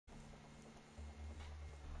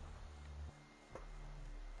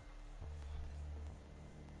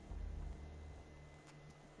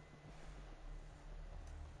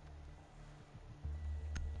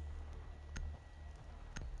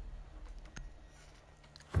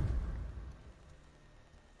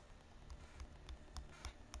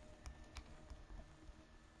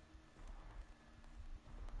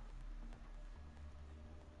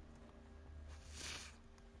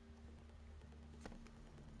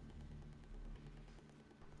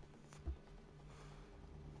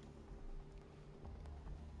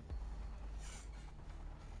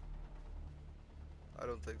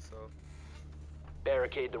don't think so.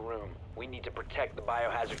 Barricade the room. We need to protect the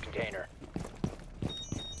biohazard container.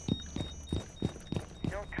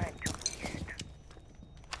 No time to waste.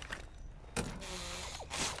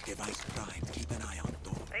 Device prime. Keep an eye on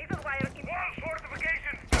door. Razor wire in Wall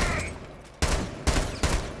fortification! Hey!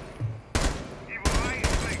 Evil eye in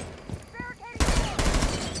place. barricading the door.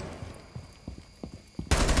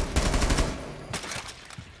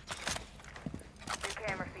 New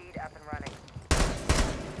camera feed up and running.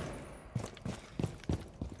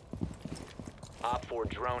 Op 4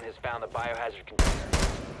 drone has found the biohazard container.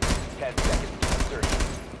 10 seconds to insertion.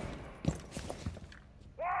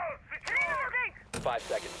 Wall secure! Reloading! 5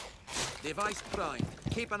 seconds. Device prime.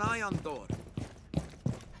 Keep an eye on door.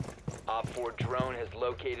 Op 4 drone has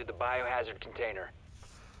located the biohazard container.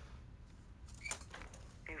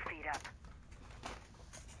 New feed up.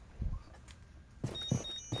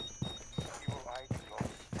 Evil eye close.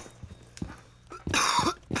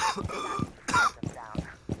 Them down.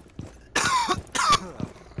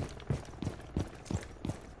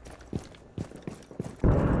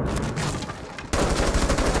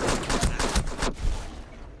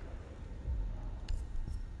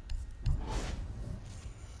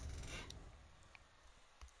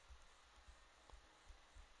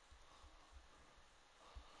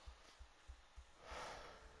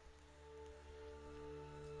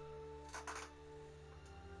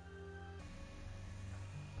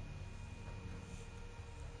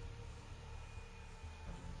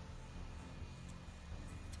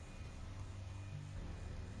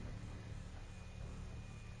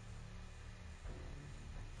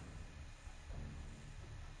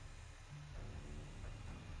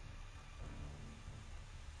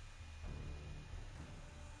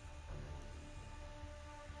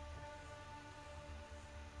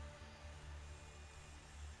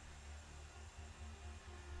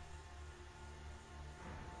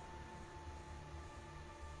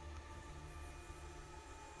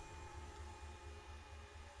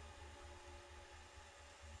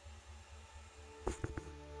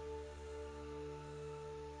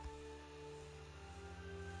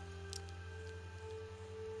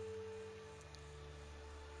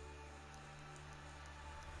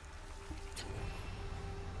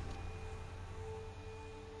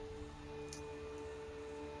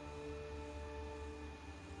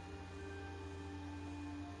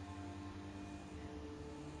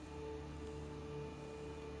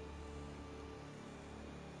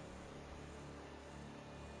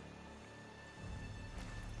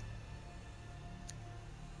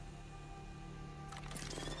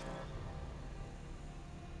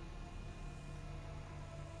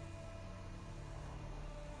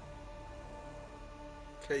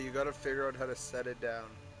 Okay, you gotta figure out how to set it down.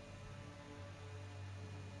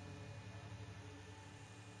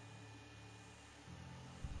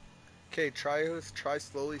 Okay, try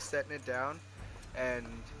slowly setting it down and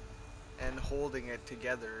holding it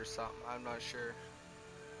together or something. I'm not sure.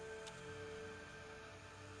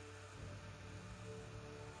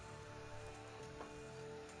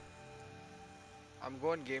 I'm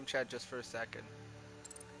going game chat just for a second.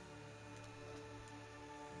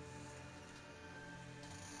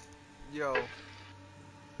 Yo,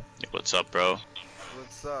 What's up, bro?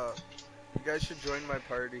 what's up? You guys should join my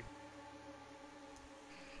party.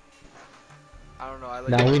 I don't know, I like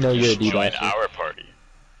Now we know You you're a should join debaucher. our party.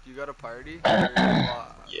 You got a party? Or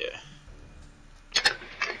what? Yeah.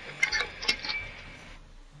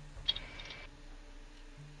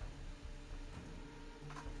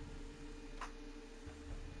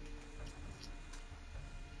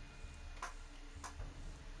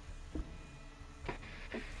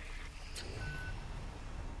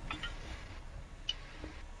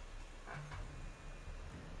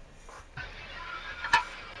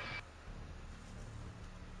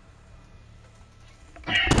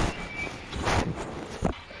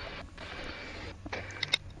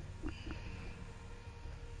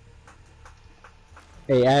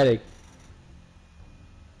 Hey, Addict.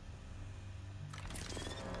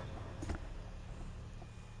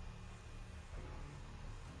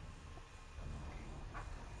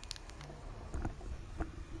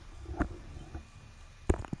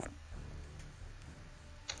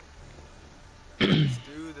 Let's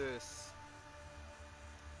do this.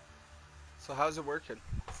 So how's it working?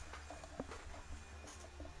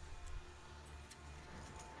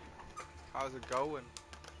 How's it going?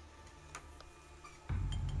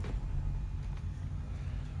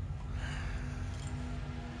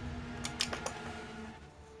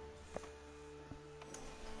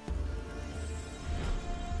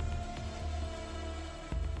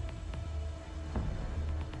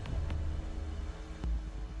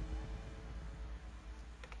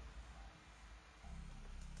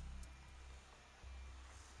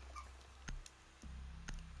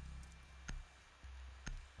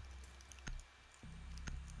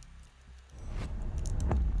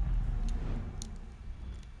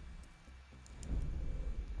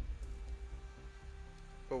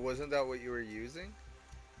 wasn't that what you were using?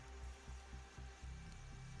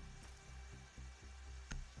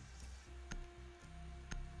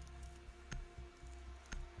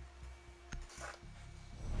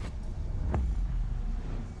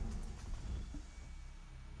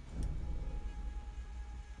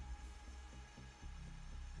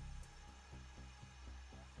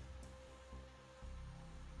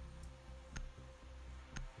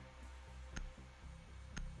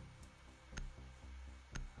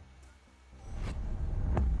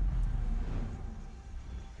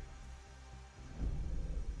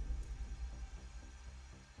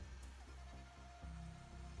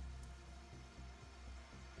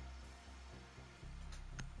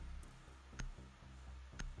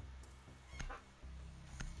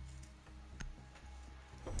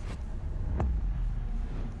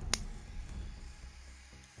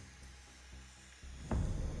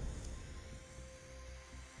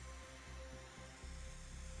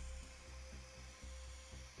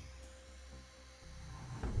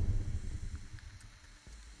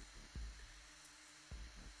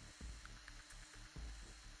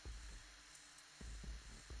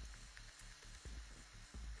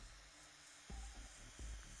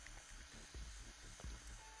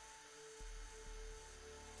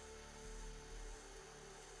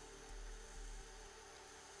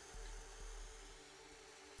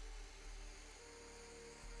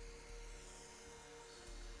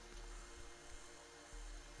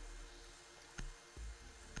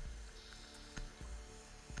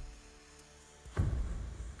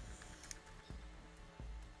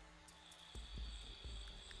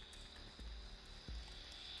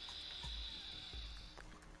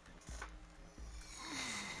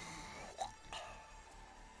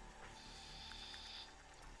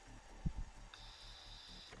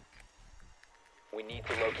 We need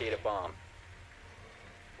to locate a bomb.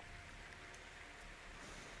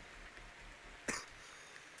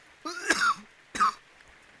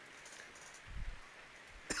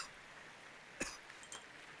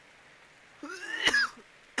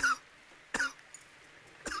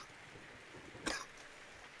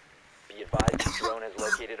 Be advised the drone has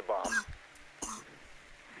located a bomb.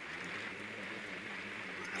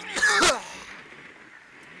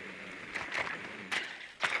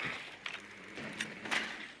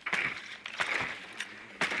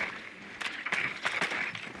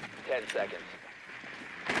 Seconds.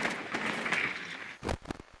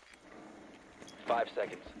 5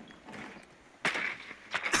 seconds.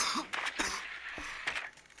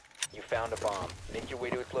 You found a bomb. Make your way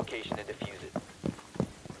to its location and defuse it.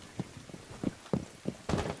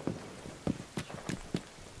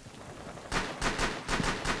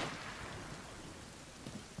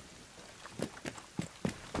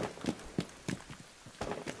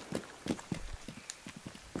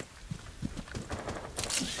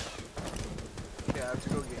 Yeah, I have to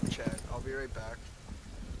go get Chad. I'll be right back.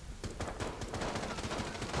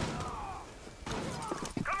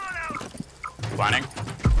 Come on out! Planning.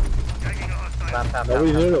 Taking a hostile.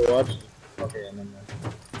 Nobody's here to watch. Okay, and then.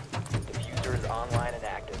 Diffuser is online and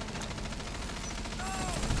active.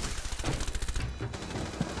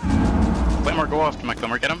 Claymore, go off. Can my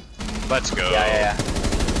Claymore get him? Let's go. Yeah.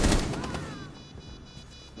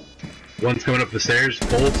 One's coming up the stairs,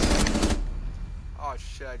 bolts. Oh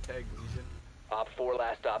shit, I tagged Legion. Op 4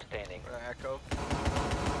 last stop standing. Echo.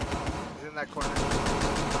 He's in that corner.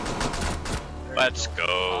 There Let's you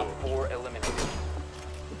go. Op 4 eliminated.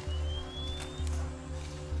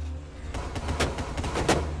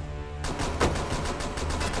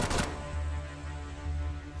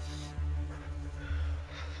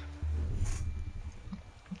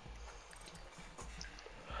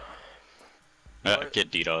 Get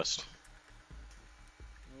DDoSed.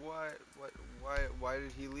 What? Why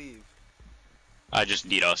did he leave? I just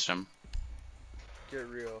DDoSed him. Get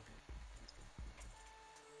real.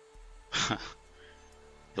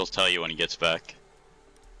 He'll tell you when he gets back.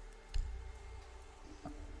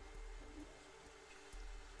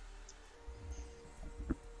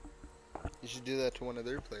 You should do that to one of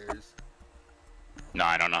their players. No,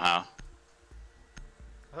 I don't know how.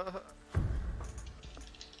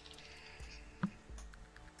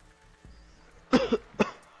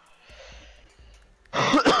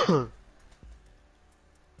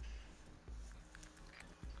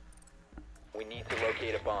 We need to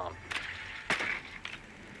locate a bomb.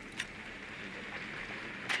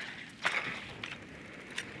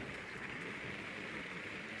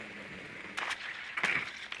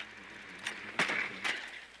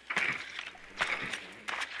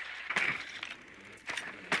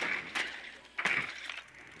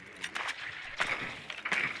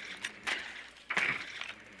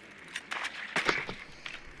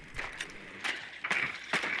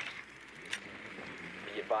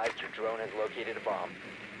 advised your drone has located a bomb.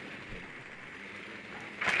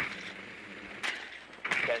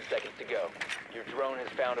 10 seconds to go. Your drone has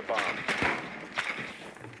found a bomb.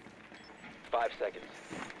 5 seconds.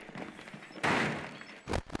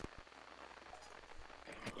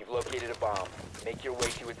 You've located a bomb. Make your way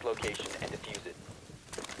to its location and defuse it.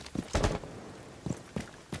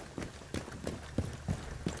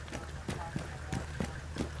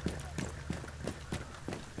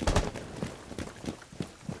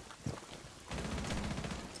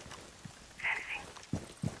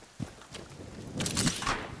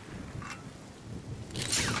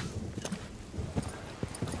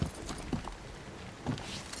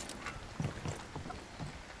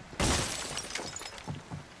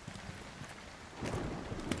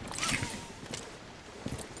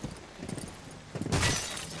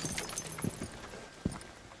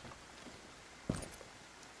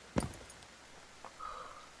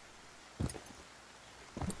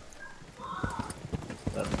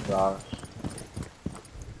 That's gosh.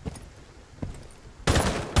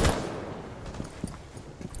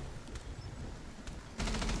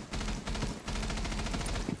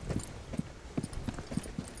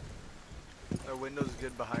 Our window's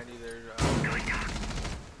good behind you there.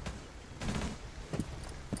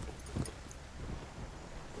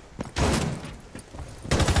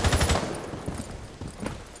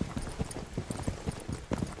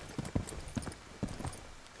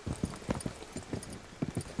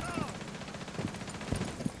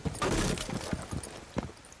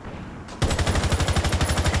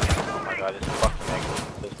 Oh my god, this fucking angle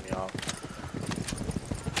pisses me off.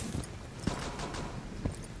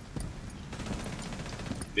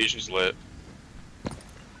 Legion's lit.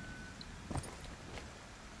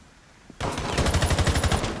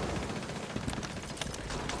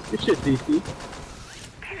 Good shit, DC.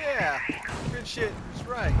 Yeah, good shit. That's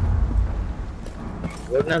right.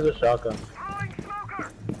 Gordon has a shotgun. Throwing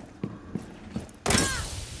smoker!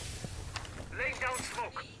 Laying down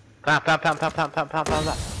smoke. Pam, pam, pam, pam, pam, pam, pam, pam, pam.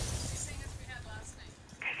 No,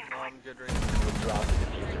 I'm good right now. Drop the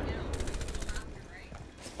diffuser.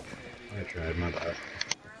 I tried, my bad.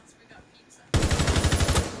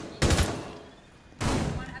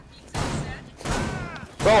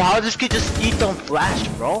 Bro, how does this kid just eat on flash,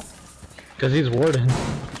 bro? Cause he's warden.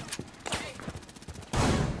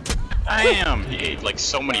 Damn, he ate like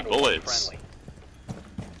so many bullets. Friendly.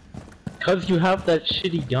 Cause you have that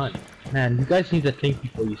shitty gun. Man, you guys need to think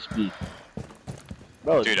before you speak.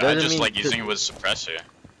 Bro, Dude, I doesn't just mean like to- using it with suppressor.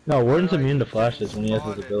 No, warden's immune to flashes when he has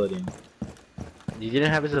his ability. He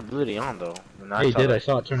didn't have his ability on though. And Hey, he saw did, that. I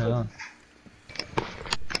saw it turn it on.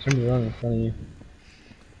 Turn it on in front of you.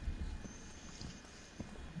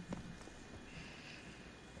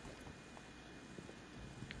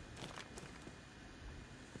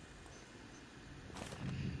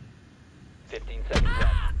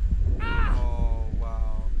 Oh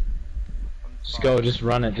wow. I'm Just fine. go, just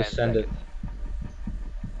run it, just 10 send it. seconds.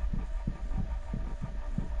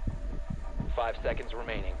 5 seconds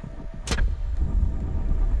remaining.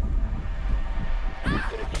 The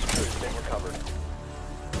diffuser has been recovered.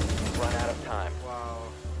 You've run out of time. Wow.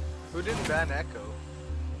 Who didn't ban Echo?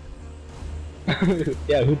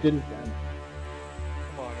 Yeah, who didn't send?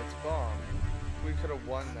 Come on, it's bomb. We could have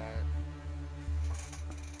won that.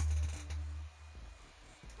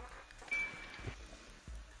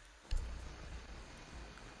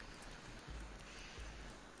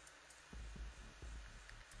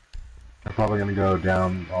 I'm probably gonna go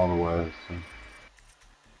down all the way. So.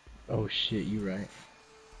 Oh shit, you right.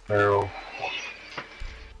 Barrel.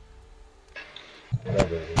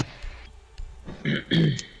 Whatever it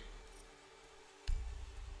is.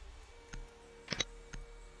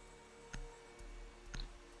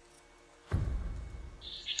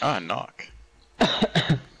 Ah, knock.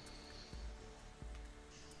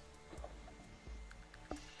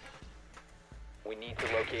 We need to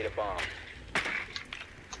locate a bomb.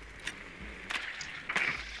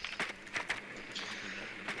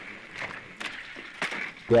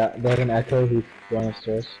 Yeah, there's an Echo who's going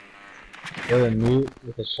upstairs. There's a mute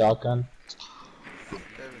with a shotgun. There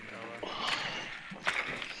we go.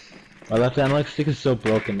 My left analog stick is so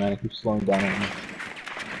broken, man. It keeps slowing down on me.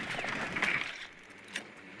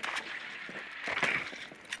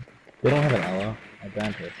 They don't have an Ella. I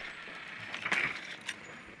banned her.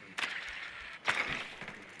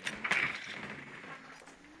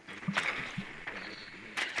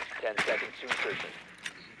 To insertion.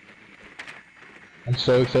 I'm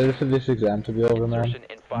so excited for this exam to be over, man. Insertion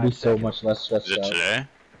in I'll 5 be so seconds. much less Is stressed it out. today?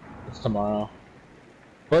 It's tomorrow.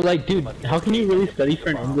 But like, dude, how can you really study for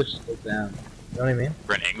an English exam? You know what I mean?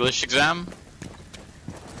 For an English exam?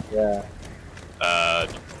 Yeah. I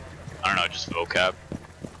don't know, just vocab.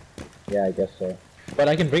 Yeah, I guess so. But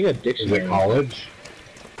I can bring a Is dictionary. it college?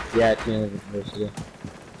 Yeah, it's university.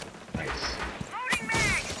 Nice. Loading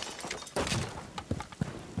mag!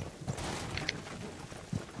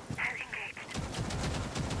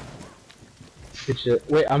 Good shit.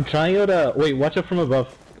 Wait, I'm trying out a. Wait, watch out from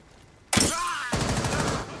above.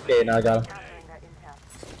 Okay, now I got him. Gathering that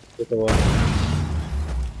intel. Get the wall.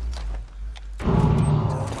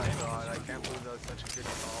 Oh my god, I can't believe that was such a good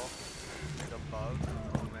call. Like above.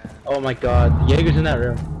 Oh man. Oh my god, Jaeger's in that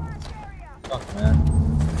room. Fuck, man.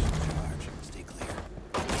 Stay clear.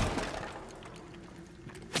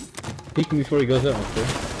 Peek him before he goes up, mister.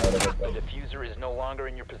 The diffuser is no longer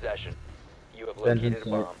in your possession. You have Vengeance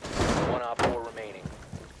located a bomb. One op 4 remaining.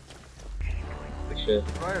 Good shit.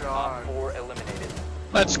 Right Op on. 4 eliminated.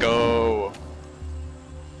 Let's go.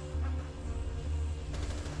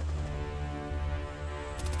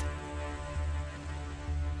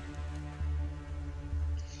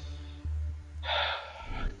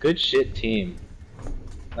 Good shit, team.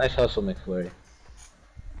 Nice hustle, McFlurry.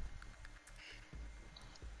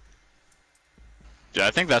 Dude,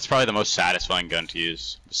 I think that's probably the most satisfying gun to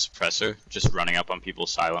use. The suppressor, just running up on people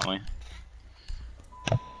silently.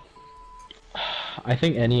 I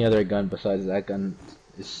think any other gun besides that gun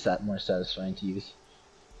is more satisfying to use.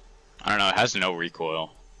 I don't know, it has no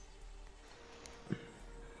recoil.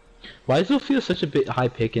 Why does it feel such a bit high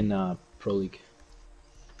pick in Pro League?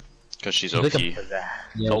 Because she's She's OP. like a-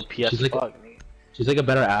 It's OP as she's like fuck. she's like a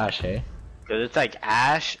better Ash, hey? Cause it's like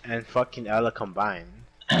Ash and fucking Ella combined.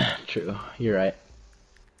 True, you're right.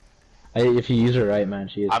 If you use her right, man,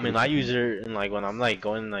 she is. I mean, I use her in like when I'm like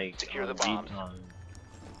going like Secure the on bombs. on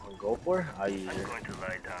go for. I use her. going to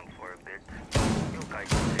lie down for a bit. You guys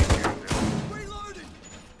can take care of this. Reloading!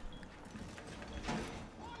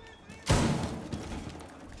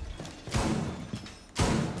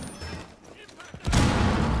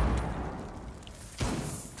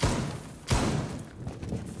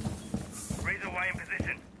 Razor wire in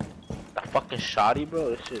position. That fucking shoddy,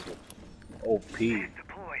 bro. This shit is OP.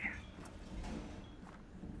 Deployed.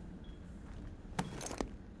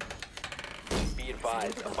 Be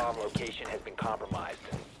advised, a bomb location has been compromised.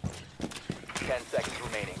 10 seconds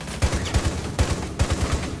remaining.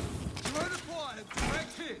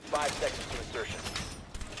 5 seconds to insertion.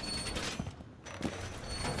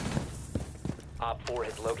 Op 4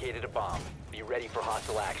 has located a bomb. Be ready for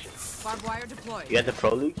hostile action. Barbed wire deployed. You got the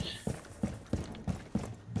Pro Leagues?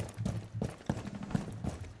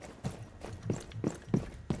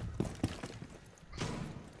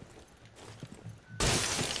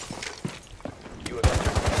 You have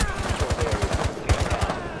entered the controlled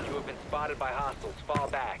area. You have been spotted by hostiles. Fall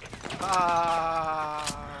back.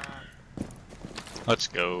 Ah. Let's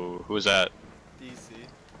go. Who was that? DC.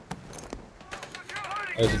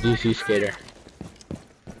 That was a DC skater.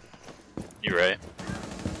 You right?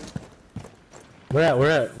 We're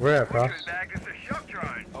at, Prof.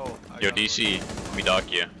 Oh. I Yo, got DC, let me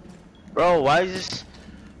dock you. Bro, why is this?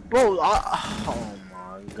 Bro, oh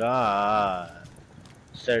my god.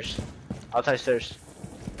 Stairs. Outside stairs.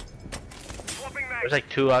 There's like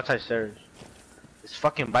 2 outside stairs. This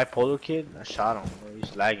fucking bipolar kid, I shot him. Bro.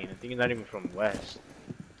 He's lagging. I think he's not even from West.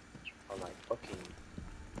 I'm like fucking.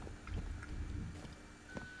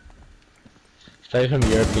 Probably from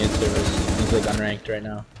European servers. He's like unranked right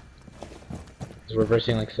now. He's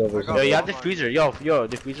reversing like silvers. I Yo, you have bomb diffuser. Yo,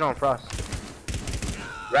 diffuser on Frost.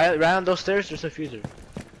 Right on those stairs, there's a diffuser.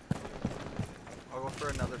 I'll go for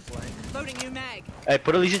another flank. Loading new mag. Hey,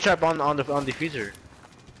 put a lesion trap on diffuser.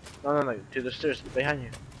 No, to the stairs behind you.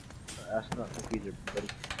 That's not diffuser, buddy.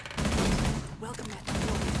 Welcome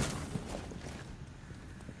that.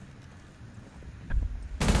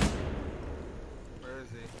 Where is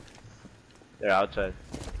he? They're outside.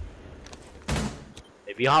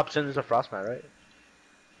 If he hops in, there's a frostmat, right?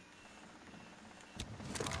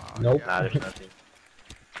 Nope. Nah, there's nothing.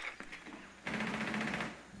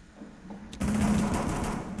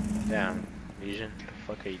 Damn, Legion,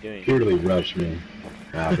 what the fuck are you doing? Purely rush me.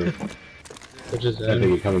 Albert. Which is I didn't think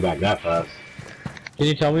you're coming back that fast. Can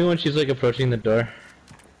you tell me when she's like approaching the door?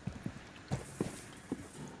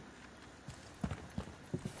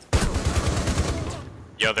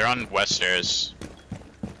 Yo, they're on west stairs.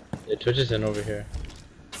 Yeah, Twitch is in over here.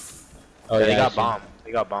 Oh Yeah, yeah, they I got see. bomb.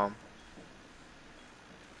 They got bomb.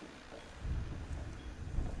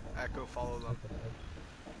 Echo, follow them.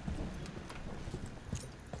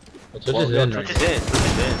 Oh, Twitch is in. Twitch Right is in. Twitch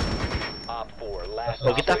is in. Op 4, last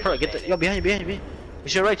Oh, get that front. Get the, yo, behind you.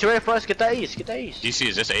 It's your right for us. Get that ace. DC,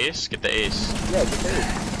 is this ace? Get the ace. Yeah, get that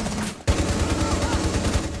ace.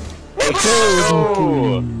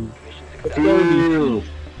 Oh! Mission successful. Ew,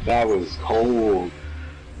 that was cold.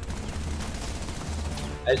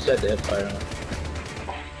 I just had to hit fire on it.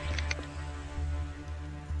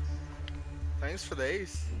 Thanks for the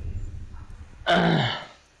ace. I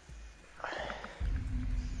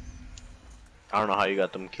don't know how you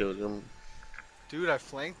got them killed. Dude, I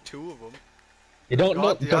flanked 2 of them. You Got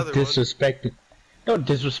don't the other disrespect the, don't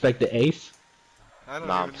disrespect the ace. I don't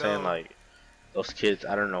Nah, even I'm saying know. like those kids.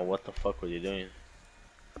 I don't know what the fuck were you doing.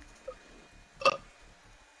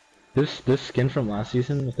 This skin from last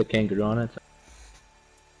season with the kangaroo on it.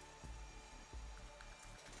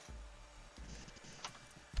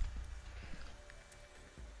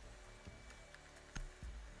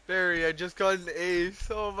 Barry, I just got an ace.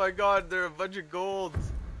 Oh my god, they're a bunch of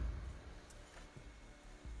golds.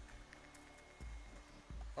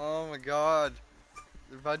 Oh my god.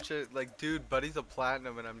 They're a bunch of, like, dude, Buddy's a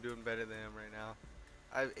platinum and I'm doing better than him right now.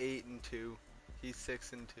 I have 8 and 2. He's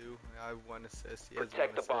 6 and 2. I have 1 assist. He has 1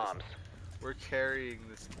 Protect the assist. bombs. We're carrying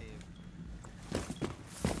this team.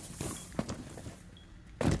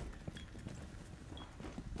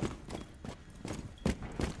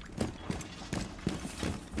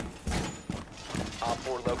 Op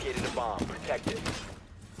 4 located a bomb. Protect it.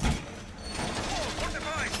 What's the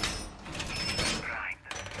point? Right.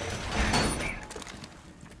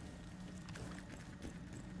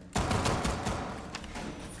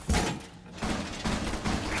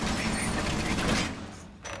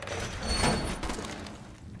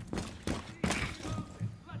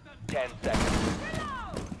 10 seconds.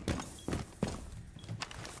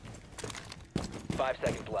 5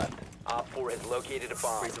 seconds left. Op 4 has located a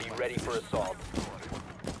bomb. Be ready for assault.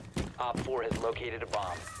 Op 4 has located a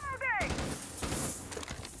bomb.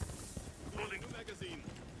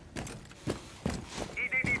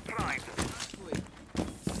 EDD primed.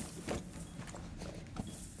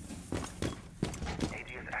 AD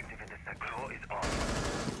is active in the sector is on.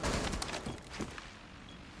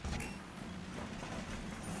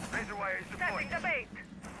 Razor wire is deployed. The bait.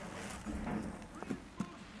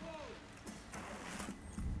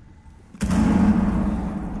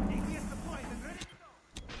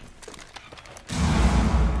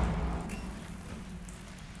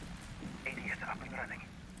 ADS up and running.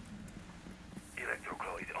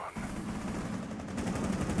 Electroclaw is on.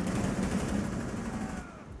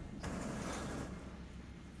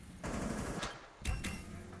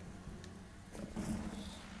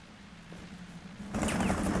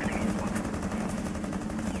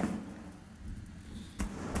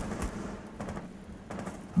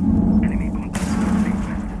 Enemy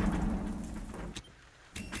contact.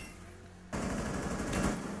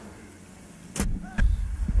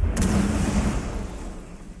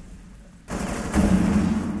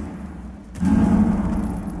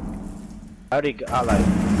 I already got like.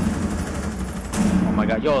 Oh my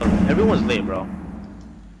god, yo, everyone's late, bro.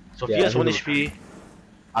 So if Yeah, he has 1 everyone- HP,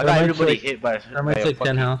 I got Thermite's everybody like- hit by. Thermite's by a like 10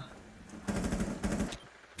 fucking- health.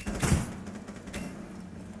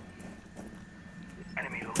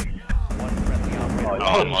 Enemy located. One friendly operator.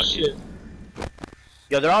 Oh, I'm lucky.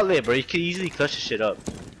 Yo, they're all lit, bro. You can easily clutch this shit up.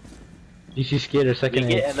 DC Skater We second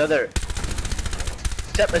get ace. another.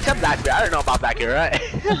 Except Blackbeard. I don't know about Blackbeard, right?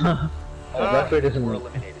 Oh, Blackbeard doesn't We're look.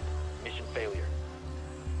 eliminated. Mission failure.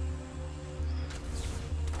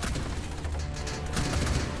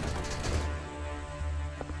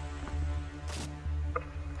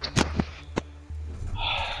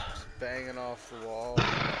 Banging off the wall.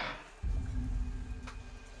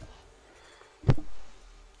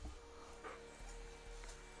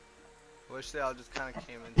 Wish they all just kind of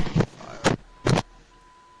came into the fire.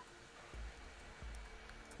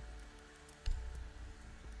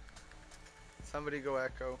 Somebody go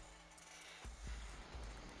echo.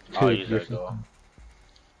 Oh, Dude, you you're, gotta go.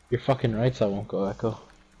 you're fucking right, so I won't go echo.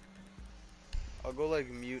 I'll go like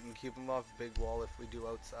mute and keep them off big wall if we do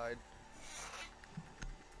outside.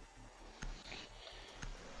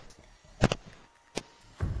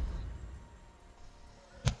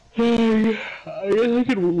 I guess I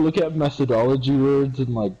could look at methodology words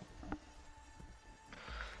and like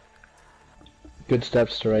good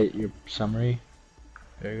steps to write your summary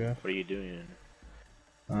paragraph. What are you doing?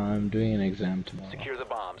 I'm doing an exam tomorrow. Secure the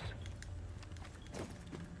bombs.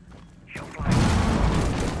 Shell fire.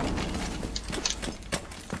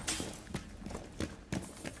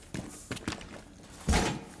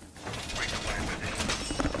 Razor wire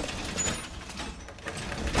position.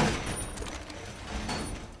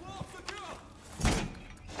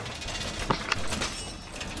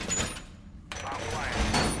 Bomb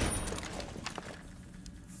wire.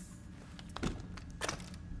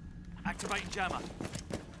 Activating jammer.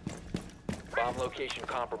 Bomb location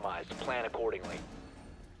compromised. Plan accordingly.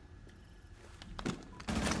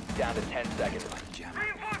 down to 10 seconds. Jammer.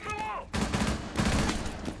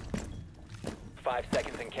 5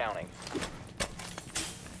 seconds and counting.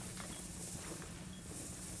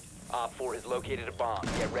 Op 4 has located a bomb.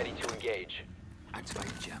 Get ready to engage. Anti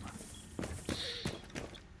jammer.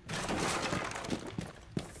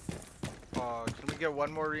 Oh, can we get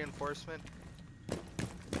one more reinforcement?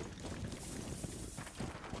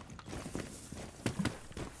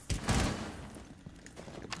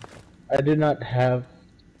 I do not have.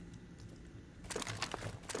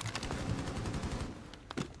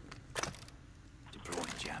 Deploying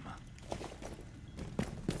jammer.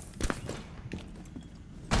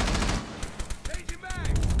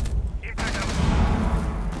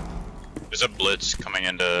 There's a blitz coming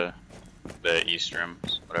into the east room,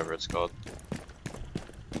 whatever it's called.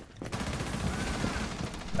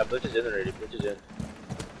 That blitz is in already. Blitz is in.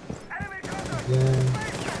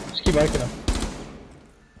 Yeah. Just keep marking him.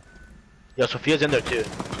 Yo, Sophia's in there too.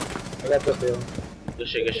 I got the field. Good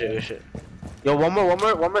shit, good shit, good shit. Yo, one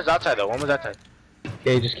more's outside though. One more's outside.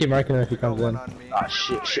 Okay, just keep marking him if he Got comes one in. on me. Ah,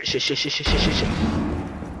 shit.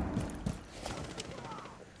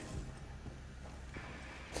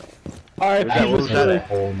 Alright, Yeah, what was that? Peter.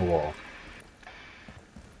 hole in the wall.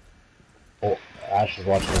 Oh, Ash is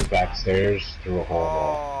watching us backstairs through a hole in the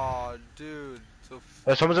wall. Oh, dude. So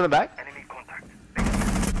Oh, someone's in the back? Enemy contact.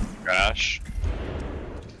 Crash.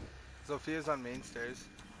 Sophia's on main stairs.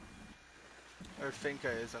 Or Finca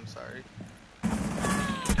is, I'm sorry.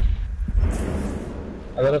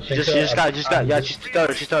 I let him She just got, yeah, she's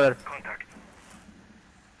still there. Contact.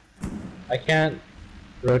 I can't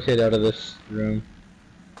rotate out of this room.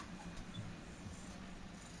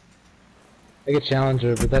 I could challenge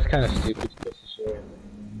her, but that's kind of stupid.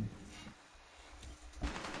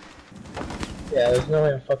 Yeah, there's no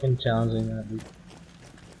way I'm fucking challenging that. Dude.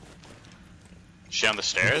 Is she on the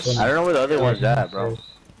stairs? I don't know where the other one's at, bro.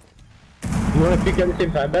 You want to peek at the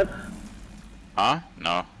same time, Ben? Huh?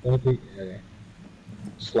 No. Want to peek? Okay.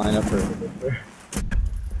 Just line up for her.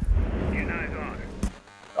 You guys on.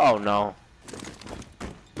 Oh no.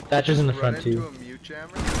 Thatcher's in the Run front into too. a mute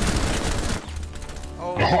jammer.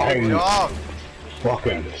 Oh, Nice. good job.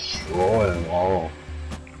 Fucking destroying wall.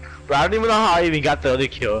 Bro, I don't even know how I even got the other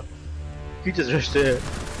kill. You just rushed it.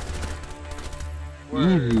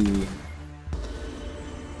 Word. Easy.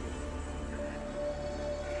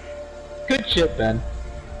 Good shit, Ben.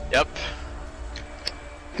 Yep.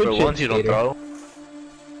 Good For shit, once you don't Skater. throw.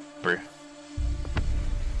 Bro.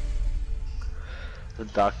 The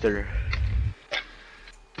doctor.